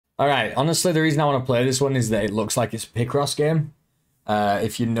Alright, honestly, the reason I want to play this one is that it looks like it's a Picross game.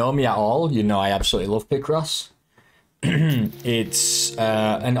 If you know me at all, you know I absolutely love Picross.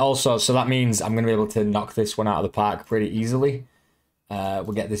 And also, so that means I'm going to be able to knock this one out of the park pretty easily.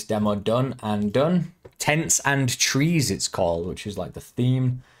 We'll get this demo done and done. Tents and trees, it's called, which is like the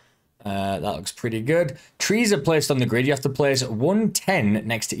theme. That looks pretty good. Trees are placed on the grid. You have to place one tent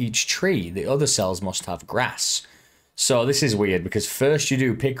next to each tree. The other cells must have grass. So this is weird because first you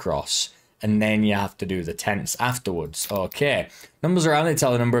do Picross and then you have to do the tents afterwards. Okay. Numbers around, they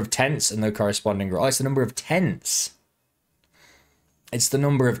tell the number of tents and the corresponding row. Oh, it's the number of tents. It's the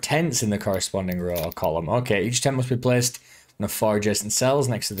number of tents in the corresponding row or column. Okay, each tent must be placed on the 4 adjacent cells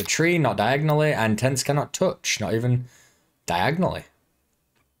next to the tree, not diagonally, and tents cannot touch, not even diagonally.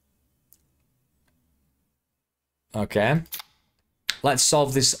 Okay. Let's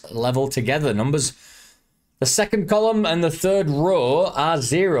solve this level together. Numbers. The second column and the third row are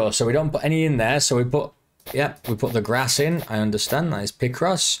 0, so we don't put any in there. So we put, yep, we put the grass in. I understand, that is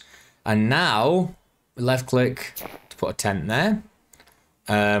Picross. And now, left click to put a tent there.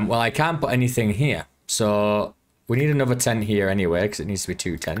 Well, I can't put anything here. So we need another tent here anyway, because it needs to be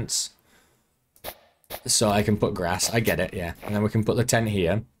 2 tents. So I can put grass, I get it, yeah. And then we can put the tent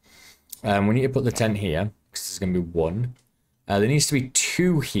here. We need to put the tent here, because there's going to be 1. There needs to be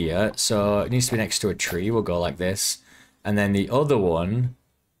 2 here, so it needs to be next to a tree. We'll go like this. And then the other one,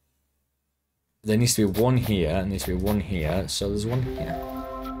 there needs to be 1 here, and there needs to be 1 here, so there's 1 here.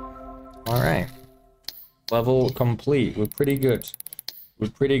 Alright. Level complete. We're pretty good. We're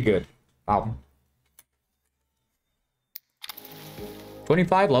pretty good. Wow.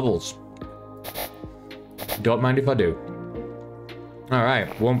 25 levels. Don't mind if I do. Alright.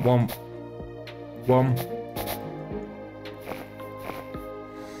 One.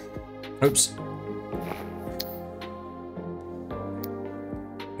 Oops.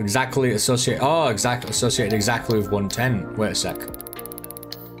 Exactly associate. Oh, exactly associated exactly with 110. Wait a sec.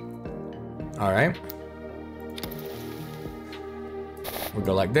 All right. We'll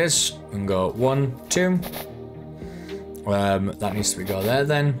go like this and go 1, 2. That needs to go there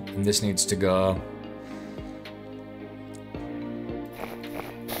then, and this needs to go.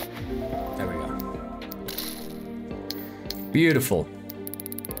 There we go. Beautiful.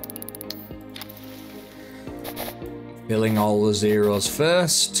 Filling all the zeros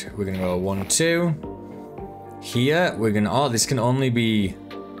first. We're gonna go 1, 2. Here, we're gonna, oh, this can only be,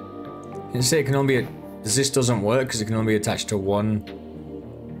 you say it can only be, this doesn't work because it can only be attached to 1.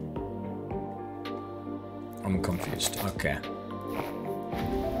 I'm confused, okay.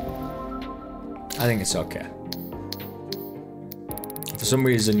 I think it's okay. For some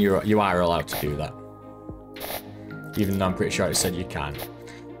reason, you are allowed to do that. Even though I'm pretty sure it said you can.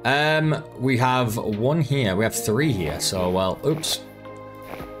 We have 1 here. We have 3 here. So, well, oops.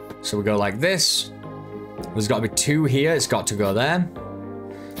 So we go like this. There's got to be 2 here. It's got to go there.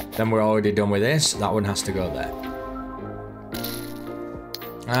 Then we're already done with this. That one has to go there.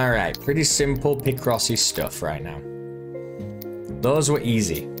 Alright. Pretty simple Picrossy stuff right now. Those were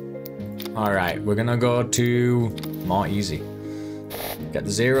easy. Alright. We're going to go to more easy. Get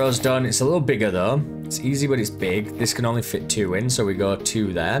the zeros done. It's a little bigger though. It's easy, but it's big. This can only fit 2 in, so we go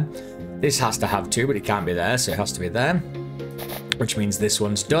 2 there. This has to have 2, but it can't be there, so it has to be there. Which means this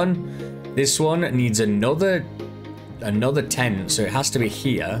one's done. This one needs another tent, so it has to be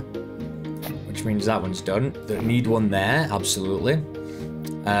here. Which means that one's done. They need 1 there, absolutely.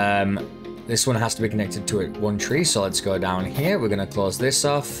 This one has to be connected to 1 tree, so let's go down here. We're going to close this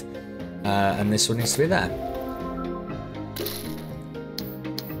off. And this one needs to be there.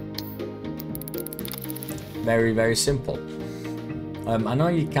 Very, very simple. I know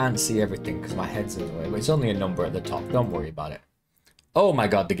you can't see everything because my head's in the way, but it's only a number at the top. Don't worry about it. Oh my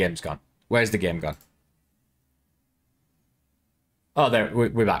god, the game's gone. Where's the game gone? Oh, there,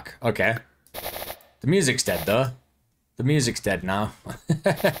 we're back. Okay. The music's dead, though. The music's dead now.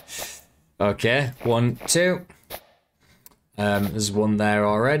 Okay, 1, 2. There's 1 there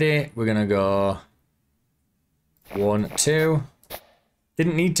already. We're gonna go 1, 2.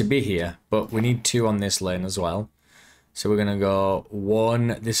 Didn't need to be here, but we need 2 on this lane as well. So we're gonna go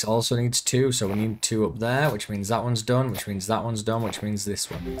 1. This also needs 2, so we need 2 up there, which means that one's done, which means that one's done, which means this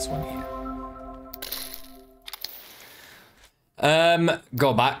one needs 1 here.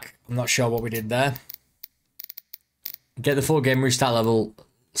 Go back. I'm not sure what we did there. Get the full game, restart level,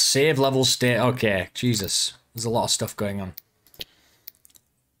 save level state. Okay, Jesus. There's a lot of stuff going on.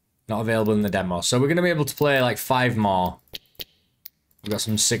 Not available in the demo. So we're gonna be able to play like 5 more. We've got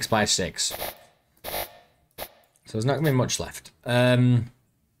some 6x6. So there's not going to be much left.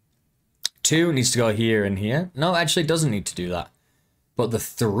 2 needs to go here and here. No, actually it doesn't need to do that. But the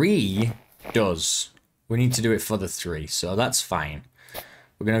 3 does. We need to do it for the 3, so that's fine.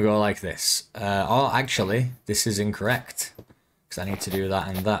 We're going to go like this. Oh, actually, this is incorrect. Because I need to do that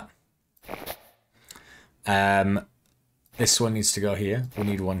and that. This one needs to go here. We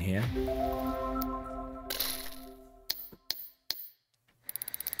need one here.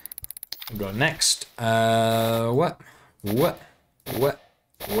 We'll go next. What?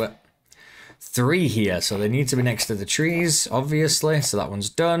 3 here, so they need to be next to the trees, obviously. So that one's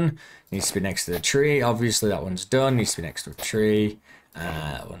done. Needs to be next to the tree. Obviously, that one's done. Needs to be next to a tree.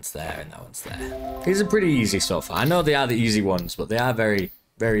 That one's there, and that one's there. These are pretty easy so far. I know they are the easy ones, but they are very,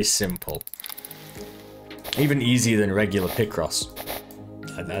 very simple. Even easier than regular Picross.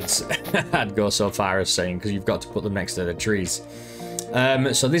 I'd go so far as saying, because you've got to put them next to the trees.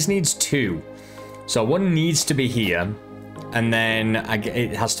 So this needs 2. So one needs to be here. And then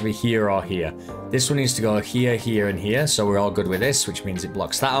it has to be here or here. This one needs to go here, here, and here. So we're all good with this, which means it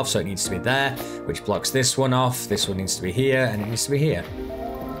blocks that off. So it needs to be there, which blocks this one off. This one needs to be here, and it needs to be here.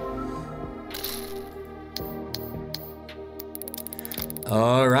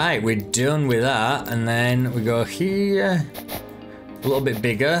 All right, we're done with that. And then we go here. A little bit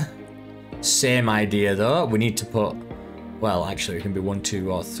bigger. Same idea, though. We need to put... Well, actually, it can be 1, 2,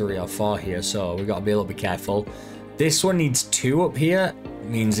 or 3, or 4 here. So we've got to be a little bit careful. This one needs 2 up here,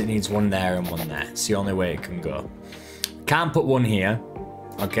 means it needs 1 there and 1 there. It's the only way it can go. Can't put 1 here,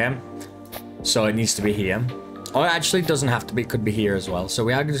 okay? So it needs to be here. Or it actually doesn't have to be, it could be here as well. So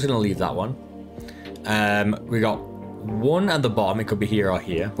we are just going to leave that one. We got 1 at the bottom, it could be here or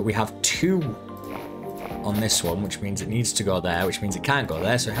here, but we have 2 on this one, which means it needs to go there, which means it can't go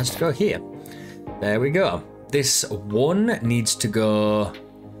there, so it has to go here. There we go. This 1 needs to go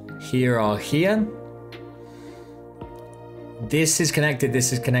here or here. This is connected,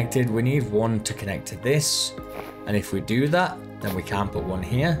 this is connected. We need 1 to connect to this. And if we do that, then we can't put 1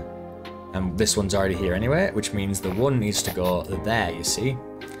 here. And this one's already here anyway, which means the 1 needs to go there, you see.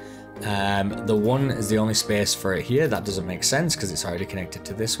 The 1 is the only space for it here. That doesn't make sense because it's already connected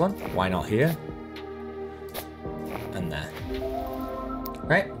to this one. Why not here? And there.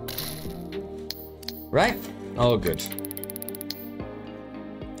 Right? Right? Oh, good.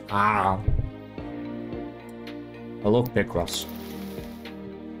 Ah. I love Picross.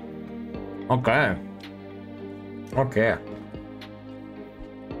 Okay. Okay.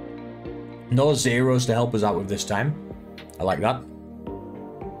 No zeros to help us out with this time. I like that.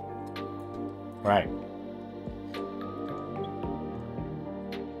 Right.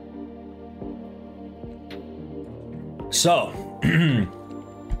 So,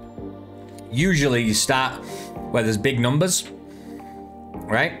 usually you start where there's big numbers,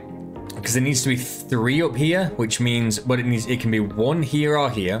 right? Because there needs to be 3 up here, which means, but it can be 1 here or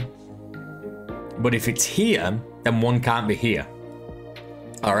here. But if it's here, then 1 can't be here.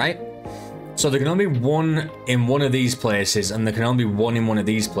 All right? So there can only be 1 in one of these places, and there can only be 1 in one of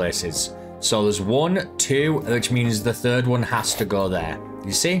these places. So there's 1, 2, which means the 3rd one has to go there.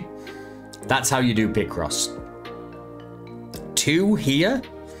 You see? That's how you do Picross. 2 here.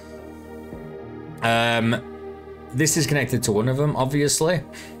 This is connected to one of them, obviously.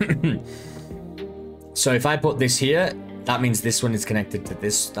 So if I put this here, that means this one is connected to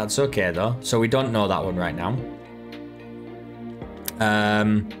this. That's okay, though. So we don't know that one right now.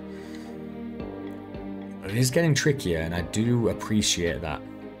 It is getting trickier, and I do appreciate that.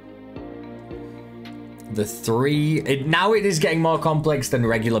 The 3... now it is getting more complex than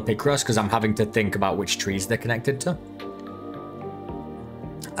regular Picross, because I'm having to think about which trees they're connected to.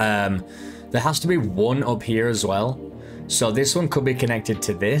 There has to be 1 up here as well. So this one could be connected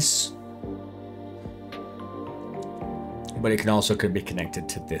to this. But it can also could be connected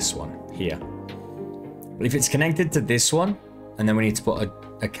to this one here. But if it's connected to this one, and then we need to put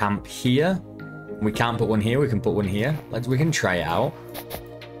a camp here. We can't put 1 here, we can put 1 here. We can try it out.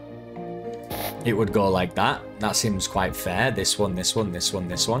 It would go like that. That seems quite fair. This one, this one, this one,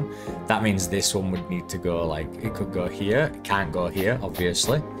 this one. That means this one would need to go like, it could go here. It can't go here,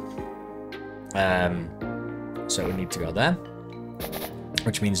 obviously. So we need to go there.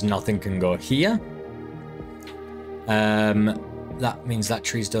 Which means nothing can go here. That means that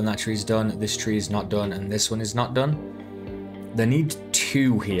tree's done, that tree's done, this tree is not done, and this one is not done. They need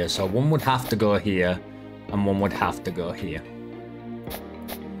 2 here, so 1 would have to go here, and 1 would have to go here.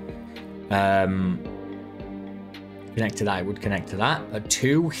 Connect to that, it would connect to that. A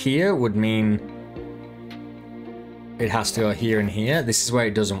 2 here would mean it has to go here and here. This is where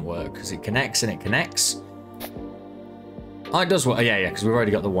it doesn't work, because it connects and it connects. Oh, it does work. Yeah, because we've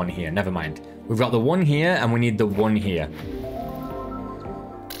already got the 1 here. Never mind. We've got the 1 here, and we need the 1 here.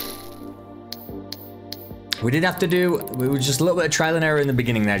 We did have to do, we were just a little bit of trial and error in the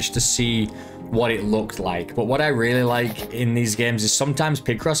beginning there just to see what it looked like. But what I really like in these games is sometimes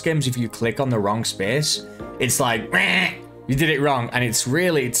Picross games, if you click on the wrong space, it's like, meh, you did it wrong. And it's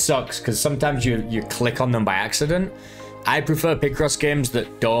really, it sucks because sometimes you click on them by accident. I prefer Picross games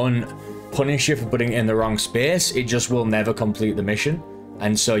that don't punish you for putting it in the wrong space. It just will never complete the mission.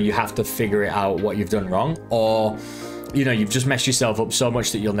 And so you have to figure it out what you've done wrong. Or, you know, you've just messed yourself up so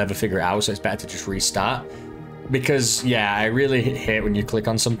much that you'll never figure it out. So it's better to just restart. Because, yeah, I really hate when you click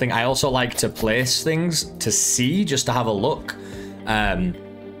on something. I also like to place things to see, just to have a look. I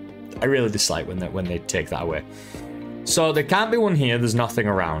really dislike when they take that away. So there can't be one here, there's nothing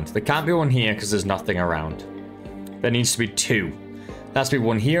around. There can't be one here because there's nothing around. There needs to be two. There has to be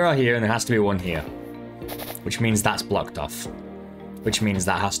one here or here, and there has to be one here. Which means that's blocked off. Which means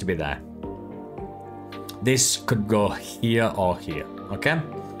that has to be there. This could go here or here, okay?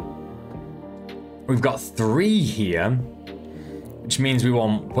 We've got 3 here, which means we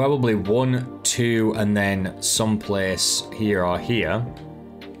want probably 1, 2, and then someplace here or here.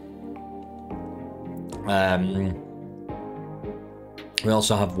 We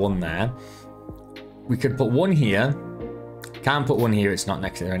also have 1 there. We could put 1 here. Can't put 1 here, it's not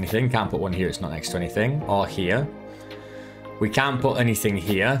next to anything. Can't put 1 here, it's not next to anything. Or here. We can't put anything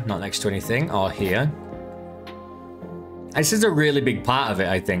here, not next to anything. Or here. This is a really big part of it,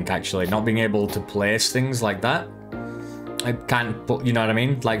 I think, actually. Not being able to place things like that. I can't put, you know what I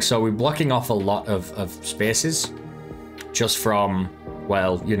mean? Like, so we're blocking off a lot of spaces. Just from,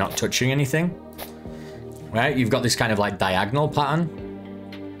 well, you're not touching anything. Right? You've got this kind of like diagonal pattern.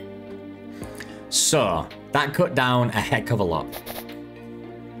 So, that cut down a heck of a lot.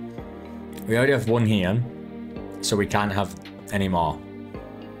 We already have 1 here. So we can't have any more.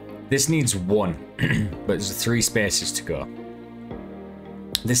 This needs 1. But there's 3 spaces to go.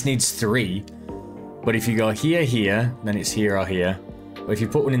 This needs 3. But if you go here, here, then it's here or here. But if you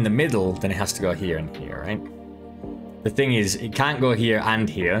put one in the middle, then it has to go here and here, right? The thing is, it can't go here and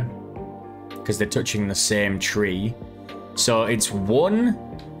here. Because they're touching the same tree. So it's 1.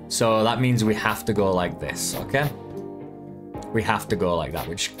 So that means we have to go like this, okay? We have to go like that,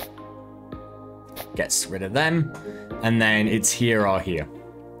 which gets rid of them. And then it's here or here.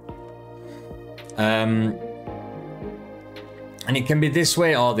 And it can be this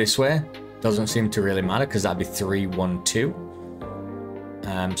way or this way. Doesn't seem to really matter because that'd be 3, 1, 2.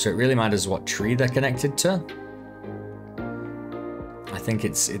 So it really matters what tree they're connected to. I think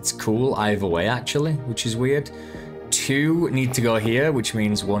it's cool either way actually, which is weird. 2 need to go here, which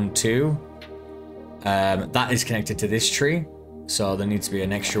means 1, 2. That is connected to this tree. So there needs to be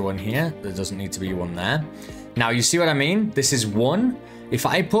an extra one here. There doesn't need to be one there. Now you see what I mean? This is 1. If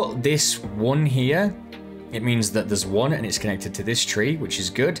I put this 1 here, it means that there's 1 and it's connected to this tree, which is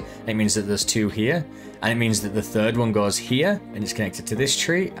good. It means that there's 2 here. And it means that the third one goes here and it's connected to this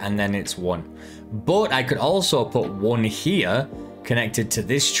tree and then it's 1. But I could also put 1 here connected to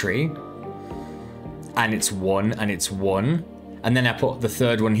this tree and it's 1 and it's 1. And then I put the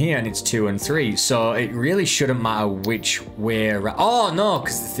third one here and it's 2 and 3. So it really shouldn't matter which way around. Oh no,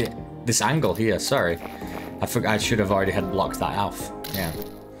 because this angle here, sorry. I forgot, I should have already had blocked that off. Yeah.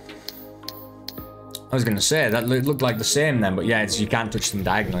 I was going to say, that looked like the same then, but yeah, you can't touch them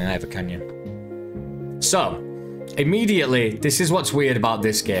diagonally either, can you? So, immediately, this is what's weird about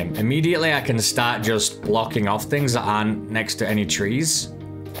this game. Immediately, I can start just blocking off things that aren't next to any trees.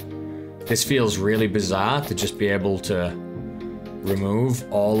 This feels really bizarre to just be able to remove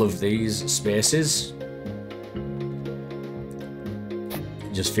all of these spaces.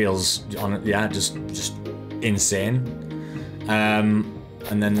 It just feels, yeah, just insane.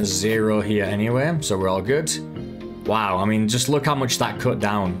 And then there's 0 here anyway, so we're all good. Wow, I mean, just look how much that cut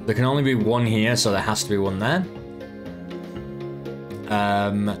down. There can only be 1 here, so there has to be 1 there.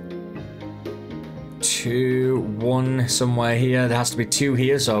 2, 1 somewhere here. There has to be 2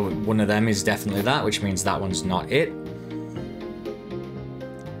 here, so one of them is definitely that, which means that one's not it.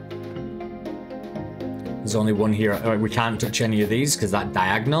 There's only 1 here. We can't touch any of these because that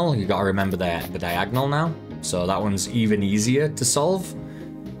diagonal, you got to remember the diagonal now. So that one's even easier to solve.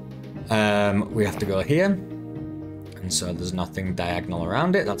 We have to go here. And so there's nothing diagonal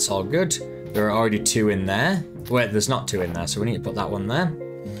around it. That's all good. There are already 2 in there. Wait, there's not 2 in there, so we need to put that one there.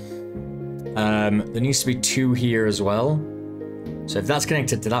 There needs to be 2 here as well. So if that's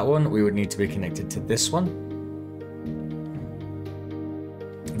connected to that one, we would need to be connected to this one.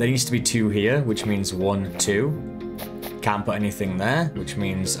 There needs to be 2 here, which means 1, 2. Can't put anything there, which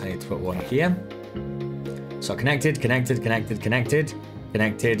means I need to put 1 here. So connected, connected, connected, connected,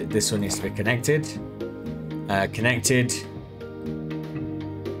 connected. This one needs to be connected. Connected.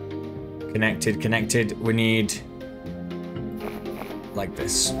 Connected, connected. We need... like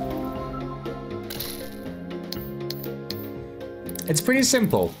this. It's pretty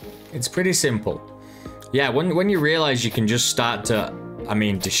simple. It's pretty simple. Yeah, when you realize you can just start to, I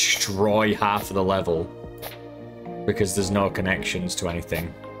mean, destroy half of the level because there's no connections to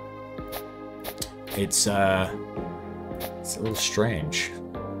anything. It's a little strange.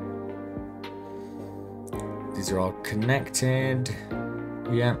 These are all connected.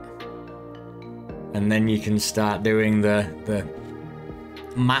 Yeah. And then you can start doing the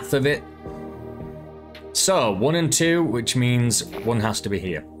math of it. So, 1 and 2, which means 1 has to be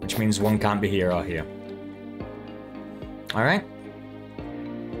here. Which means 1 can't be here or here. Alright.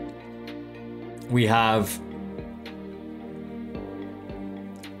 We have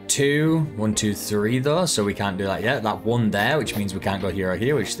 2, 1, 2, 3 though, so we can't do that yet. That 1 there, which means we can't go here or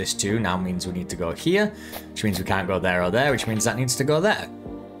here, which this 2 now means we need to go here, which means we can't go there or there, which means that needs to go there.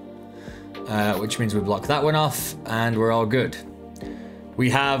 Which means we block that one off, and we're all good. We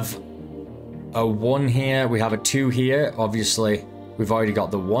have a 1 here, we have a 2 here. Obviously, we've already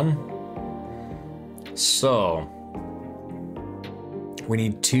got the 1. So, we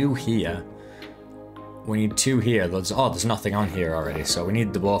need 2 here. We need 2 here. There's nothing on here already, so we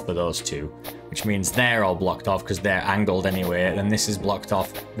need the both of those 2, which means they're all blocked off because they're angled anyway. Then this is blocked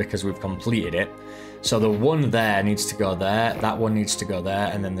off because we've completed it. So the 1 there needs to go there, that 1 needs to go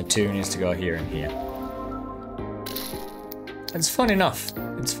there, and then the 2 needs to go here and here. It's fun enough.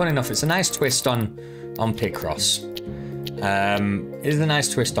 It's fun enough. It's a nice twist on Picross. It is a nice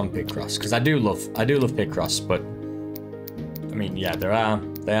twist on Picross because I do love Picross, but I mean, yeah, there are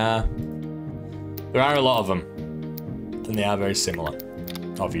a lot of them, and they are very similar.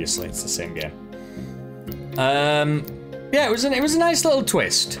 Obviously, it's the same game. Yeah, it was a nice little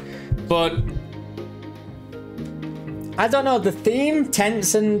twist, but I don't know, the theme,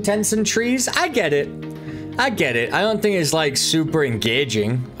 tents and trees, I get it. I don't think it's like super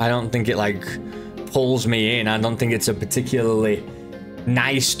engaging. I don't think it like pulls me in. I don't think it's a particularly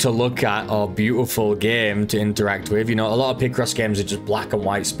nice to look at or beautiful game to interact with. You know, a lot of Picross games are just black and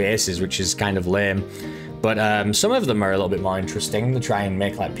white spaces, which is kind of lame. But some of them are a little bit more interesting to try and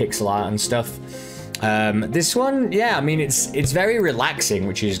make like pixel art and stuff. This one, yeah, I mean, it's very relaxing,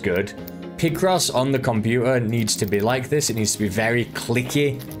 which is good. Picross on the computer needs to be like this. It needs to be very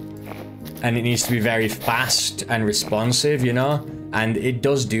clicky, and it needs to be very fast and responsive, you know? And it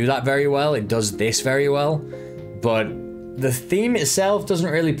does do that very well. It does this very well. But the theme itself doesn't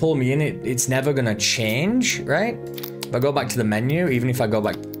really pull me in. It's never gonna change, right? If I go back to the menu, even if I go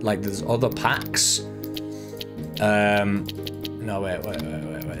back, like, there's other packs. No, wait.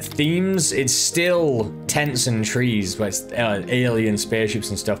 Themes, it's still tents and trees, but it's alien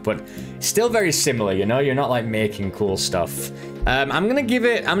spaceships and stuff, but it's still very similar, you know? You're not, like, making cool stuff. I'm gonna give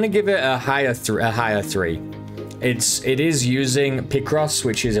it a higher 3. It is using Picross,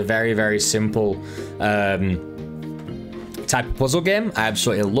 which is a very, very simple type of puzzle game. I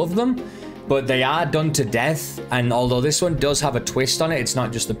absolutely love them, but they are done to death. And although this one does have a twist on it, it's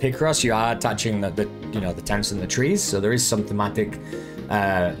not just the Picross. You are attaching the tents and the trees, so there is some thematic,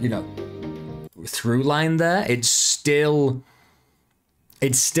 through line there. It's still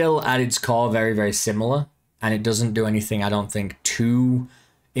at its core very, very similar. And it doesn't do anything, I don't think, too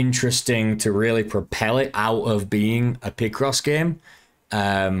interesting to really propel it out of being a Picross game.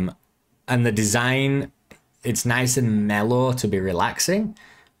 And the design, it's nice and mellow to be relaxing,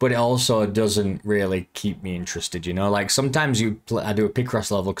 but it also doesn't really keep me interested, you know? Like, sometimes I do a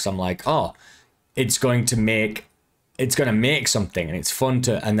Picross level because I'm like, oh, it's going to make something, and it's fun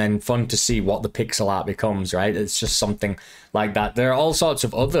to see what the pixel art becomes, right? It's just something like that. There are all sorts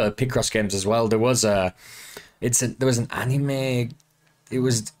of other Picross games as well. There was an anime, it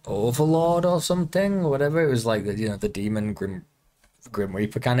was Overlord or something, or whatever. It was like the demon Grim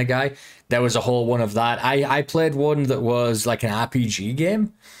Reaper kind of guy. There was a whole one of that. I played one that was like an RPG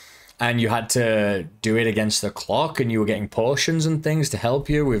game, and you had to do it against the clock, and you were getting potions and things to help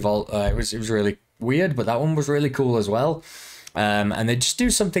you with all. It was really weird, but that one was really cool as well. And they just do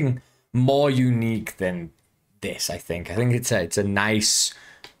something more unique than this. I think it's a nice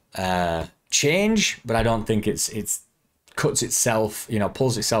change, but I don't think it's cuts itself,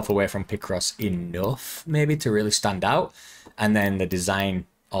 pulls itself away from Picross enough maybe to really stand out. And then the design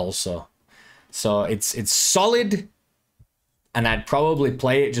also. So it's solid, and I'd probably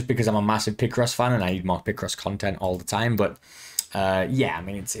play it just because I'm a massive Picross fan and I need more Picross content all the time. But yeah, I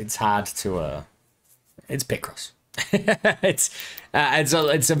mean, it's hard to it's Picross.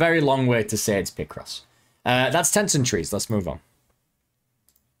 it's a very long way to say it's Picross. That's Tents and Trees. Let's move on.